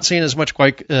I'm not seeing as much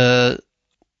Quake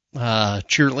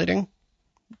cheerleading,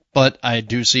 but I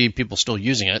do see people still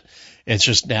using it. It's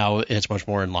just now it's much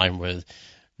more in line with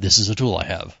this is a tool I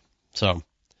have. So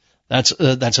that's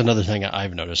another thing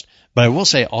I've noticed. But I will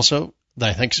say also that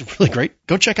I think is really great.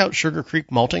 Go check out Sugar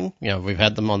Creek Malting. We've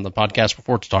had them on the podcast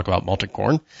before to talk about malted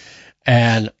corn.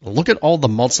 And look at all the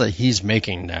malts that he's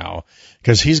making now,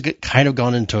 because he's kind of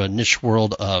gone into a niche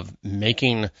world of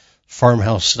making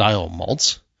farmhouse-style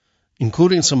malts,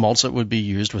 including some malts that would be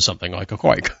used with something like a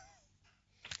Quake.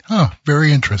 Oh,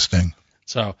 very interesting.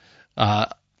 So I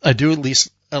do at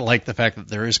least like the fact that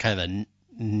there is kind of a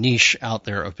niche out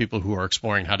there of people who are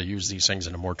exploring how to use these things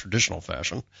in a more traditional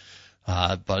fashion.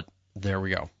 But there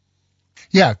we go.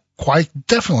 Yeah, Quake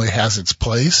definitely has its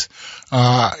place.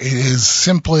 It is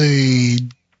simply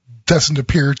doesn't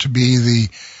appear to be the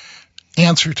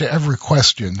answer to every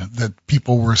question that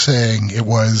people were saying it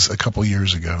was a couple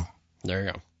years ago. There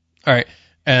you go. All right.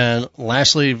 And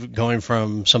lastly, going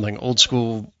from something old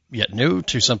school yet new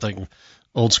to something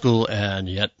old school and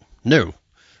yet new.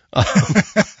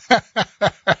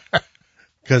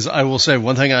 Because I will say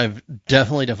one thing I've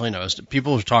definitely noticed.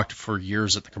 People have talked for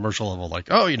years at the commercial level like,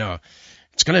 oh,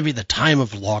 it's going to be the time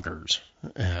of lagers.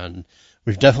 And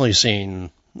we've definitely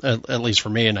seen, at least for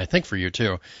me, and I think for you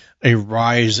too, a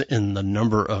rise in the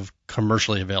number of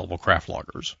commercially available craft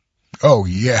lagers. Oh,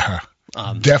 yeah.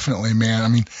 Definitely, man. I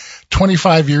mean,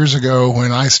 25 years ago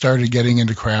when I started getting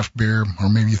into craft beer, or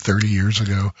maybe 30 years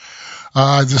ago,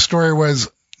 the story was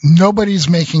nobody's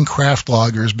making craft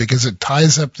lagers because it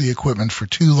ties up the equipment for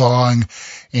too long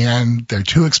and they're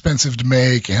too expensive to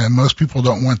make and most people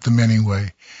don't want them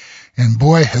anyway. And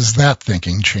boy, has that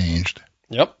thinking changed.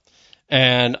 Yep.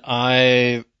 And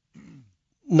I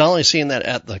not only seeing that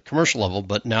at the commercial level,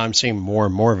 but now I'm seeing more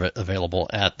and more of it available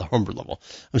at the homebrew level.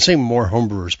 I'm seeing more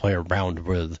homebrewers play around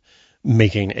with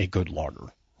making a good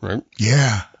lager, right?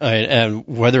 Yeah. And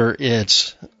whether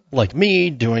it's like me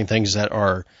doing things that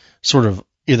are sort of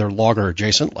either lager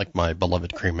adjacent, like my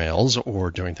beloved cream ales, or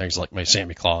doing things like my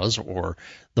Sammy Claus or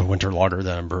the winter lager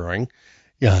that I'm brewing.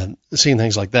 Yeah, seeing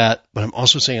things like that. But I'm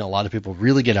also seeing a lot of people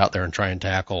really get out there and try and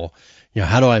tackle,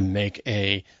 how do I make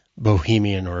a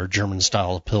Bohemian or a German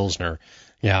style Pilsner?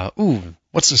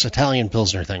 What's this Italian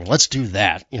Pilsner thing? Let's do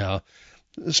that.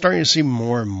 Starting to see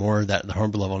more and more of that at the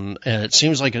homebrew level. And it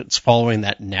seems like it's following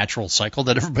that natural cycle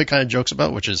that everybody kind of jokes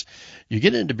about, which is you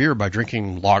get into beer by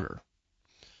drinking lager.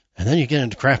 And then you get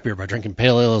into craft beer by drinking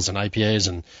pale ales and IPAs,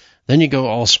 and then you go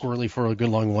all squirrely for a good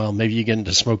long while. Maybe you get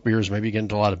into smoked beers, maybe you get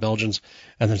into a lot of Belgians,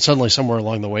 and then suddenly somewhere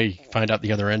along the way you find out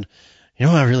the other end, you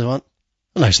know what I really want?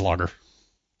 A nice lager.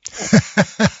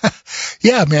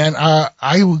 Yeah, man.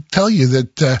 I will tell you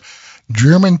that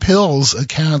German Pils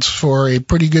accounts for a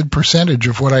pretty good percentage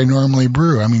of what I normally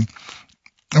brew. I mean,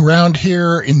 around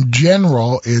here in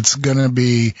general, it's going to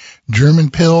be German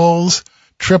Pils,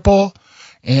 Triple,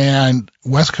 and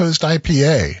West Coast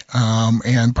IPA.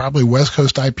 And probably West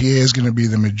Coast IPA is going to be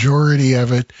the majority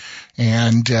of it.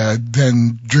 And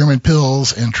then German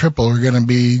Pils and Triple are going to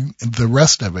be the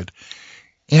rest of it.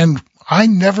 And I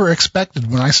never expected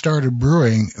when I started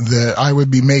brewing that I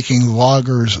would be making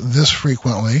lagers this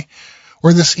frequently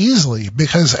or this easily,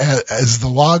 because as the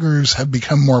lagers have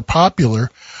become more popular,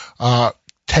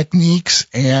 techniques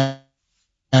and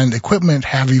equipment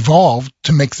have evolved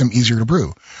to make them easier to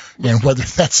brew. And whether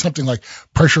that's something like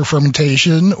pressure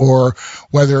fermentation or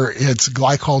whether it's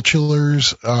glycol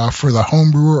chillers for the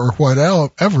home brewer or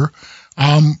whatever,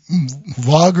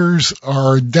 lagers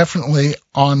are definitely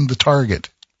on the target.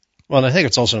 Well, and I think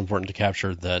it's also important to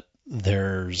capture that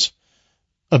there's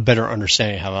a better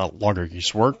understanding of how lager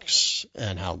yeast works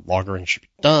and how lagering should be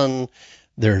done.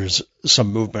 There's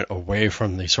some movement away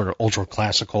from the sort of ultra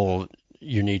classical,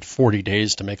 you need 40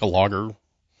 days to make a lager,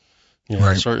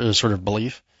 right, sort of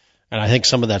belief. And I think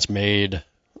some of that's made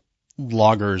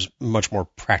lagers much more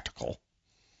practical.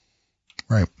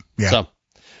 Right. Yeah. So,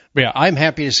 but yeah, I'm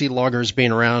happy to see lagers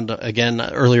being around again.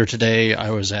 Earlier today,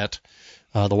 I was at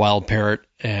the Wild Parrot,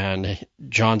 and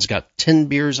John's got 10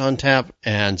 beers on tap,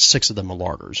 and 6 of them are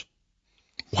lagers.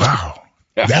 Wow.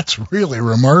 Yeah. That's really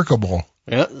remarkable.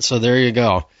 Yeah, so there you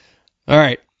go. All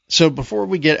right. So before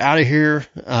we get out of here,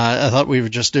 I thought we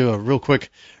would just do a real quick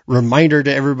reminder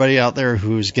to everybody out there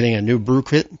who's getting a new brew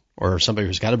kit, or somebody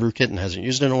who's got a brew kit and hasn't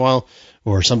used it in a while,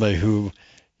 or somebody who,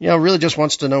 really just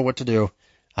wants to know what to do.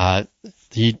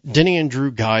 The Denny and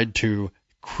Drew Guide to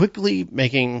Quickly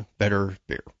Making Better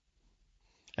Beer.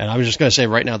 And I'm just going to say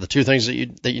right now, the 2 things that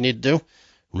you need to do: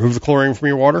 remove the chlorine from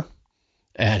your water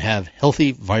and have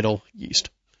healthy, vital yeast,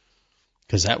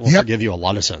 because that will forgive you a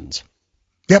lot of sins.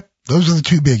 Yep, those are the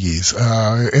 2 biggies.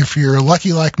 If you're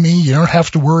lucky like me, you don't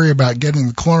have to worry about getting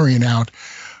the chlorine out,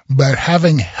 but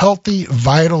having healthy,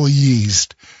 vital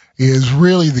yeast is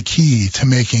really the key to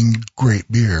making great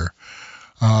beer.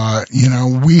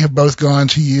 We have both gone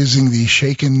to using the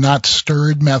shaken, not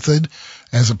stirred method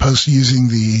as opposed to using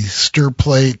the stir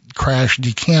plate, crash,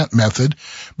 decant method,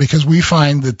 because we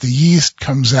find that the yeast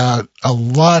comes out a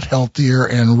lot healthier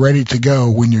and ready to go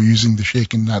when you're using the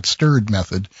shaken, not stirred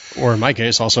method. Or in my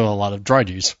case, also a lot of dried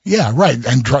yeast. Yeah, right.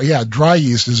 And dry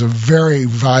yeast is a very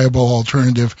viable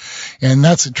alternative, and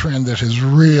that's a trend that has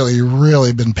really,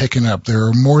 really been picking up. There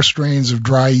are more strains of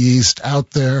dry yeast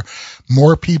out there.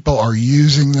 More people are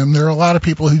using them. There are a lot of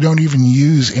people who don't even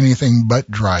use anything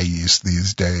but dry yeast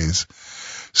these days.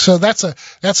 So that's a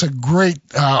great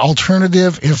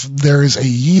alternative if there is a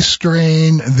yeast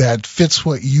strain that fits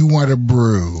what you want to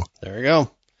brew. There you go.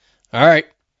 All right.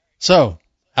 So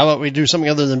how about we do something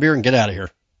other than beer and get out of here?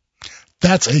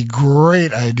 That's a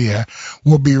great idea.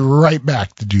 We'll be right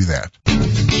back to do that.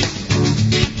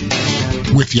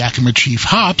 With Yakima Chief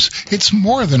Hops, it's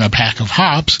more than a pack of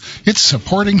hops. It's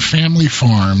supporting family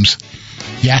farms.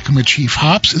 Yakima Chief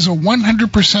Hops is a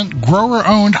 100%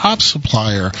 grower-owned hop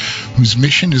supplier whose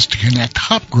mission is to connect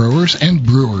hop growers and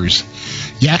brewers.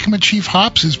 Yakima Chief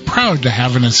Hops is proud to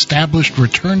have an established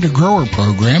return-to-grower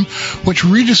program which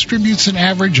redistributes an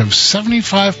average of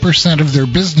 75% of their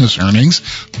business earnings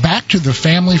back to the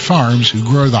family farms who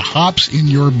grow the hops in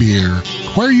your beer.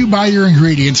 Where you buy your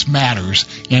ingredients matters,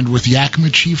 and with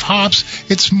Yakima Chief Hops,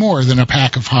 it's more than a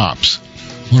pack of hops.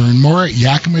 Learn more at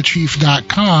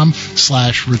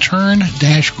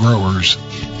yakimachief.com/return-growers.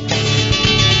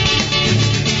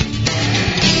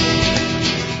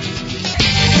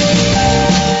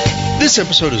 This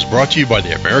episode is brought to you by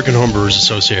the American Homebrewers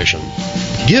Association.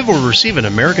 Give or receive an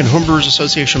American Homebrewers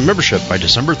Association membership by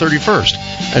December 31st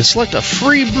and select a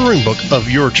free brewing book of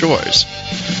your choice.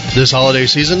 This holiday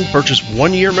season, purchase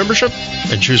 1-year membership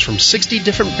and choose from 60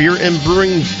 different beer and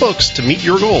brewing books to meet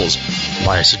your goals.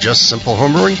 Why I suggest simple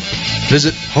homebrewing?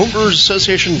 Visit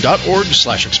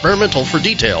homebrewersassociation.org/experimental for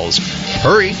details.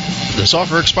 Hurry! This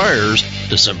offer expires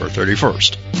December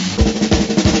 31st.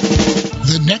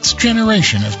 The next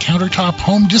generation of countertop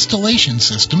home distillation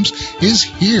systems is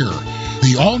here.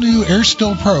 The all-new Air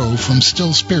Still Pro from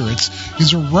Still Spirits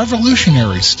is a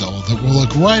revolutionary still that will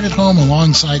look right at home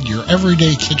alongside your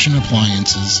everyday kitchen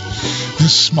appliances.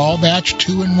 This small batch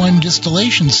 2-in-1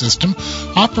 distillation system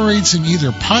operates in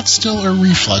either pot still or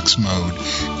reflex mode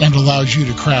and allows you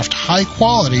to craft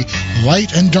high-quality,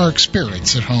 light and dark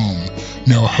spirits at home.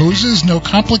 No hoses, no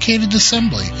complicated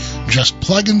assembly, just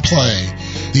plug and play.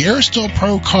 The Air Still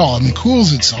Pro column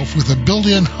cools itself with a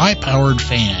built-in high-powered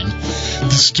fan.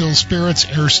 The Still Spirits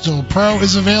Air Still Pro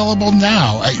is available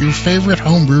now at your favorite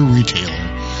homebrew retailer.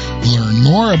 Learn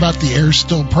more about the Air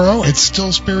Still Pro at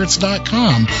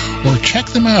stillspirits.com or check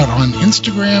them out on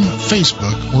Instagram,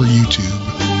 Facebook, or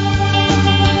YouTube.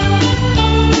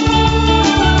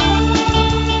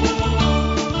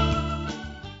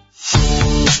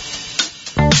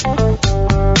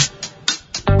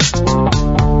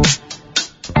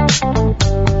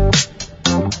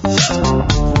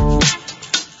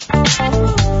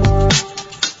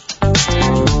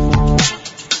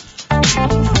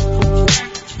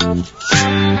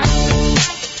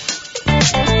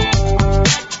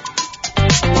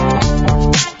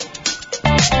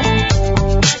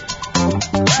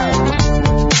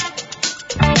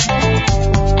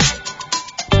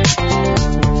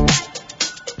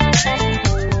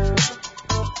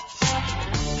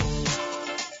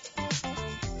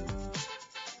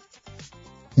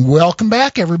 Welcome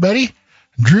back, everybody.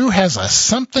 Drew has a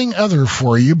something other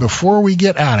for you before we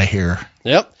get out of here.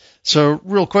 Yep. So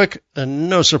real quick,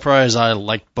 no surprise, I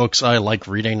like books. I like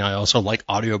reading. I also like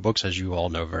audiobooks, as you all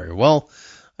know very well.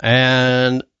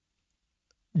 And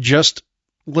just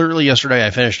literally yesterday,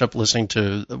 I finished up listening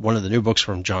to one of the new books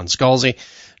from John Scalzi.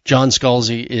 John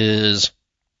Scalzi is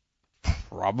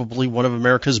probably one of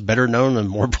America's better known and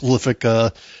more prolific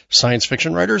science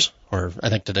fiction writers. Or I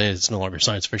think today it's no longer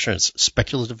science fiction, it's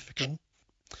speculative fiction.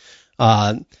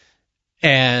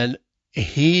 And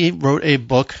he wrote a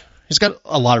book. He's got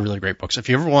a lot of really great books. If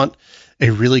you ever want a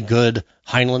really good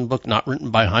Heinlein book, not written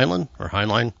by Heinlein, or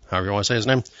Heinlein, however you want to say his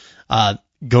name,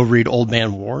 go read Old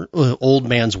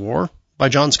Man's War by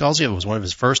John Scalzi. It was one of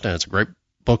his first, and it's a great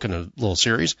book in a little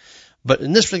series. But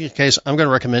in this particular case, I'm going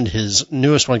to recommend his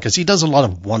newest one because he does a lot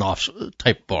of one-off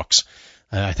type books.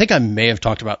 I think I may have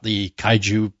talked about the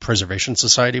Kaiju Preservation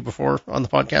Society before on the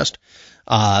podcast.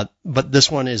 But this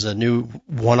one is a new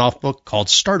one-off book called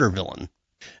Starter Villain.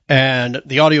 And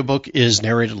the audiobook is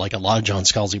narrated like a lot of John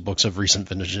Scalzi books of recent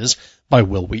vintages by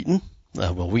Will Wheaton.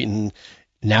 Will Wheaton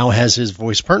now has his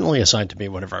voice permanently assigned to me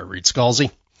whenever I read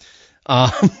Scalzi.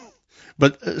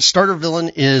 But Starter Villain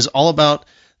is all about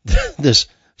this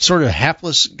sort of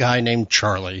hapless guy named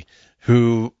Charlie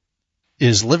who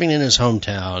is living in his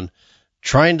hometown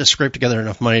trying to scrape together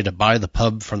enough money to buy the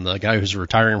pub from the guy who's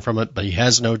retiring from it, but he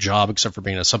has no job except for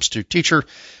being a substitute teacher.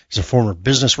 He's a former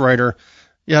business writer,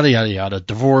 yada, yada, yada,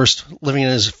 divorced, living in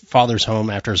his father's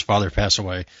home after his father passed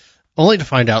away, only to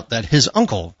find out that his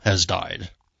uncle has died.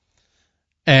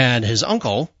 And his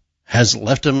uncle has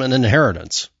left him an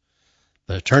inheritance.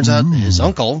 But it turns out his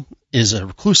uncle is a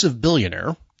reclusive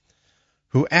billionaire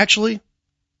who actually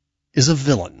is a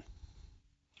villain.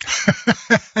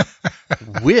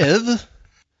 With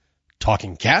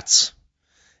talking cats,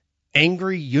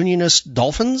 angry unionist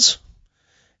dolphins,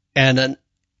 and an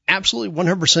absolutely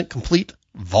 100% complete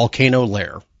volcano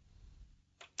lair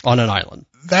on an island.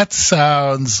 That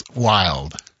sounds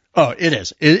wild. Oh, it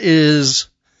is. It is.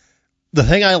 The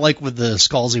thing I like with the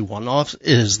Scalzi one-offs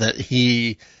is that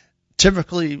he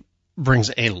typically brings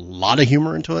a lot of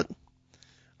humor into it.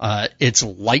 It's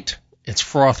light, it's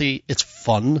frothy, it's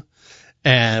fun.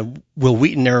 And Will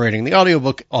Wheaton narrating the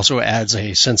audiobook also adds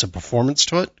a sense of performance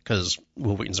to it because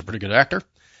Will Wheaton's a pretty good actor.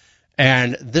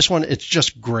 And this one, it's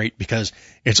just great because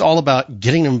it's all about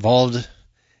getting involved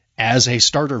as a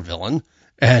starter villain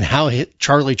and how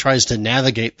Charlie tries to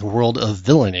navigate the world of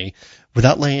villainy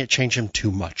without letting it change him too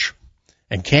much.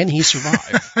 And can he survive?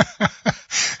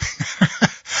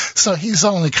 So he's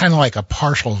only kind of like a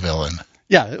partial villain.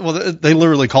 Yeah, well, they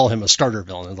literally call him a starter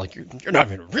villain. Like, you're not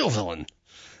even a real villain.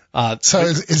 So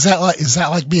is that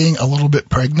like being a little bit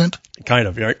pregnant? Kind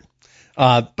of, right?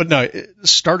 But no,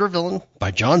 Starter Villain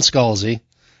by John Scalzi.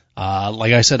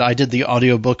 Like I said, I did the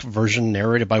audiobook version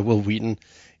narrated by Will Wheaton.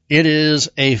 It is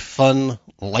a fun,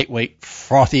 lightweight,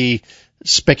 frothy,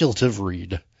 speculative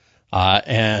read.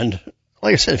 And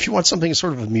like I said, if you want something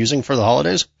sort of amusing for the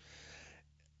holidays,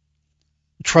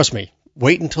 trust me,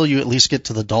 wait until you at least get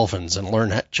to the dolphins and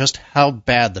learn just how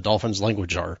bad the dolphins'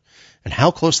 language are and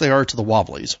how close they are to the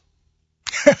Wobblies.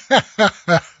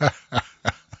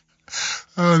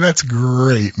 Oh, that's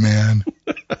great, man.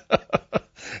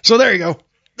 So there you go.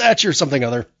 That's your something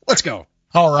other. Let's go.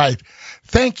 All right.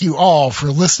 Thank you all for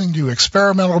listening to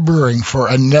Experimental Brewing for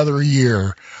another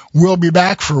year. We'll be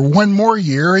back for one more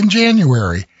year in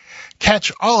January.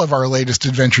 Catch all of our latest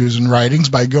adventures and writings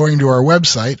by going to our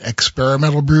website,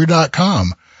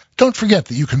 experimentalbrew.com. Don't forget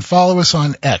that you can follow us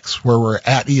on X, where we're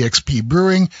at EXP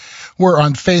Brewing. We're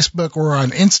on Facebook. We're on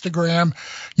Instagram.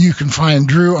 You can find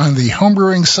Drew on the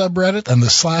Homebrewing subreddit and the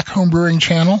Slack Homebrewing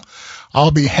channel.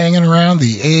 I'll be hanging around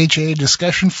the AHA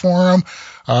discussion forum.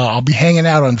 I'll be hanging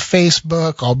out on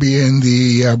Facebook. I'll be in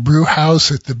the brew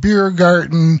house at the beer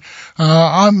garden.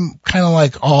 I'm kind of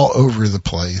like all over the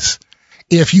place.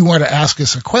 If you want to ask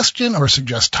us a question or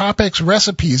suggest topics,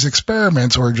 recipes,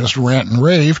 experiments, or just rant and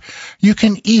rave, you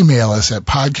can email us at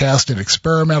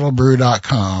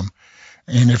podcast@experimentalbrew.com.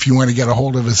 And if you want to get a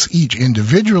hold of us each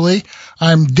individually,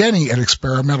 I'm Denny at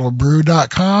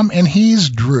experimentalbrew.com, and he's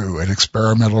Drew at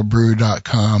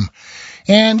experimentalbrew.com.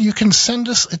 And you can send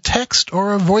us a text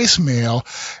or a voicemail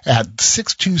at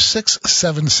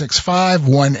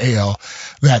 626-765-1ALE.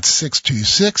 That's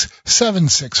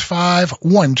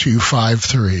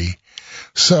 626-765-1253.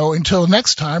 So until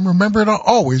next time, remember to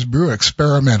always brew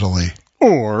experimentally.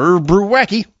 Or brew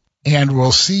wacky. And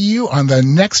we'll see you on the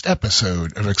next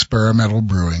episode of Experimental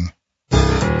Brewing.